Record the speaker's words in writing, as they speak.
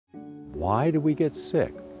Why do we get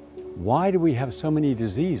sick? Why do we have so many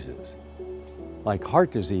diseases, like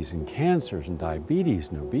heart disease and cancers and diabetes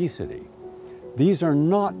and obesity? These are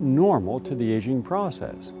not normal to the aging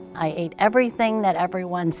process. I ate everything that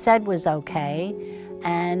everyone said was okay,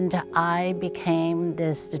 and I became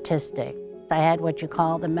this statistic. I had what you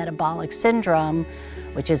call the metabolic syndrome,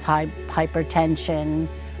 which is high hypertension,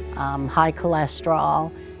 high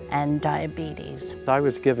cholesterol, and diabetes. I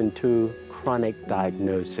was given two chronic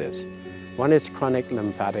diagnoses. One is chronic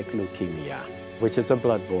lymphatic leukemia, which is a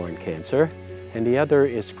blood-borne cancer, and the other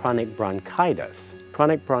is chronic bronchitis.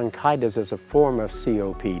 Chronic bronchitis is a form of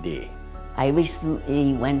COPD. I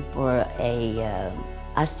recently went for a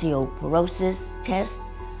osteoporosis test,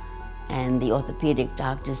 and the orthopedic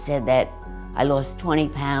doctor said that I lost 20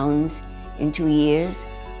 pounds in 2 years,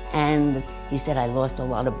 and he said I lost a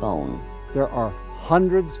lot of bone. There are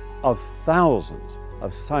hundreds of thousands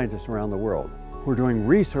of scientists around the world who are doing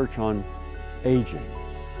research on aging,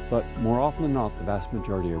 but more often than not, the vast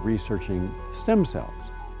majority are researching stem cells.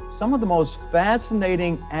 Some of the most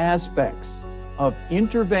fascinating aspects of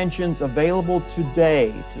interventions available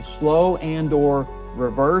today to slow and/or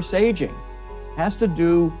reverse aging has to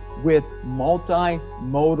do with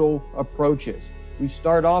multimodal approaches. We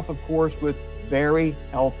start off, of course, with very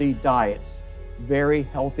healthy diets, very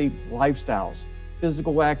healthy lifestyles,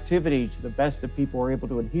 physical activity to the best that people are able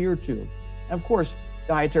to adhere to, and of course,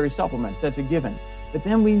 dietary supplements, that's a given. But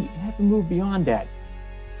then we have to move beyond that.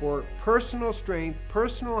 For personal strength,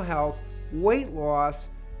 personal health, weight loss,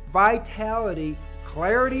 vitality,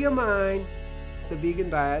 clarity of mind, the vegan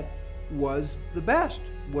diet was the best,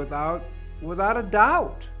 without a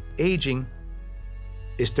doubt. Aging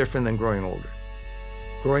is different than growing older.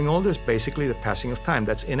 Growing older is basically the passing of time.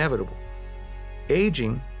 That's inevitable.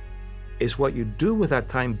 Aging is what you do with that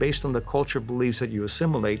time based on the culture beliefs that you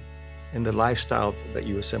assimilate and the lifestyle that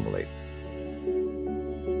you assimilate.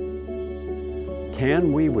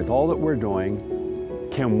 Can we, with all that we're doing,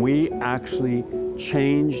 can we actually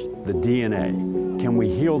change the DNA? Can we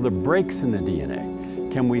heal the breaks in the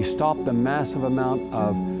DNA? Can we stop the massive amount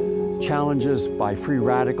of challenges by free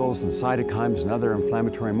radicals and cytokines and other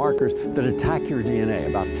inflammatory markers that attack your DNA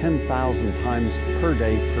about 10,000 times per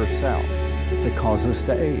day per cell that cause us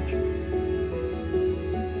to age?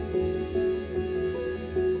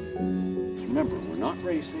 Remember, we're not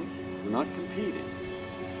racing, we're not competing.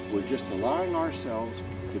 We're just allowing ourselves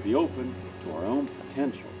to be open to our own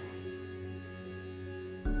potential.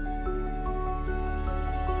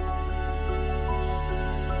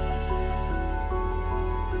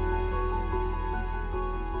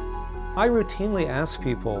 I routinely ask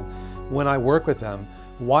people when I work with them,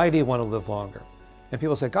 why do you want to live longer? And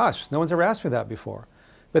people say, gosh, no one's ever asked me that before.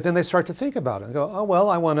 But then they start to think about it and go, oh, well,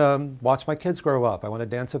 I want to watch my kids grow up. I want to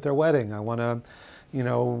dance at their wedding. I want to, you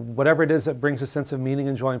know, whatever it is that brings a sense of meaning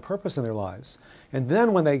and joy and purpose in their lives. And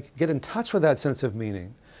then when they get in touch with that sense of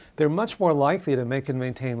meaning, they're much more likely to make and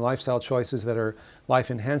maintain lifestyle choices that are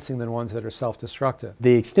life-enhancing than ones that are self-destructive.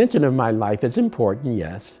 The extension of my life is important,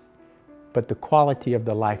 yes, but the quality of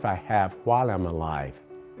the life I have while I'm alive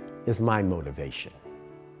is my motivation.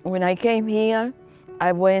 When I came here,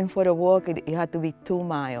 I went for a walk. It had to be 2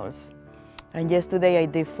 miles. And yesterday I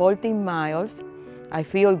did 14 miles. I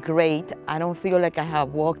feel great. I don't feel like I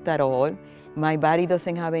have walked at all. My body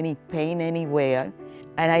doesn't have any pain anywhere.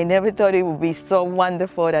 And I never thought it would be so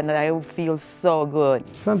wonderful and that I would feel so good.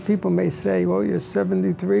 Some people may say, well, you're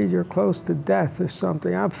 73, you're close to death or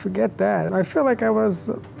something. I forget that. I feel like I was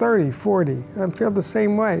 30, 40. I feel the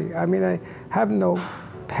same way. I mean, I have no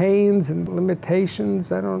pains and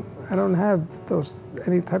limitations. I don't have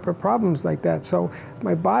any type of problems like that. So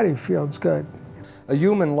my body feels good. A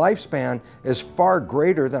human lifespan is far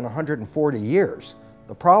greater than 140 years.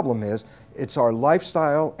 The problem is, it's our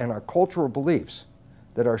lifestyle and our cultural beliefs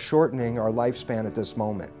that are shortening our lifespan at this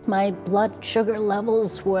moment. My blood sugar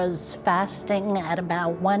levels was fasting at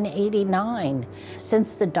about 189.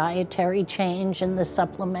 Since the dietary change and the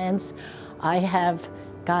supplements, I have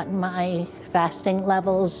gotten my fasting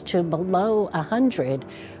levels to below 100,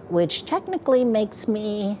 which technically makes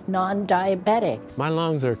me non-diabetic. My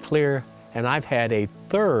lungs are clear, and I've had a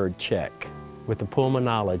third check with the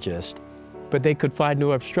pulmonologist, but they could find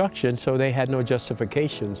no obstruction, so they had no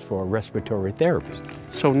justifications for respiratory therapy.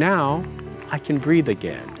 So now I can breathe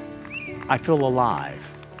again. I feel alive.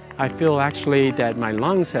 I feel actually that my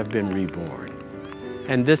lungs have been reborn.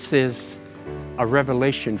 And this is a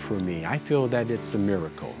revelation for me. I feel that it's a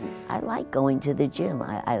miracle. I like going to the gym.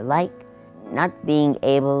 I like not being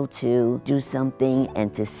able to do something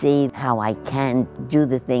and to see how I can do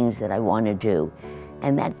the things that I want to do.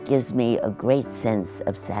 And that gives me a great sense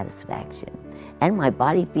of satisfaction. and my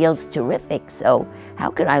body feels terrific. So how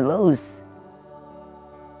could I lose?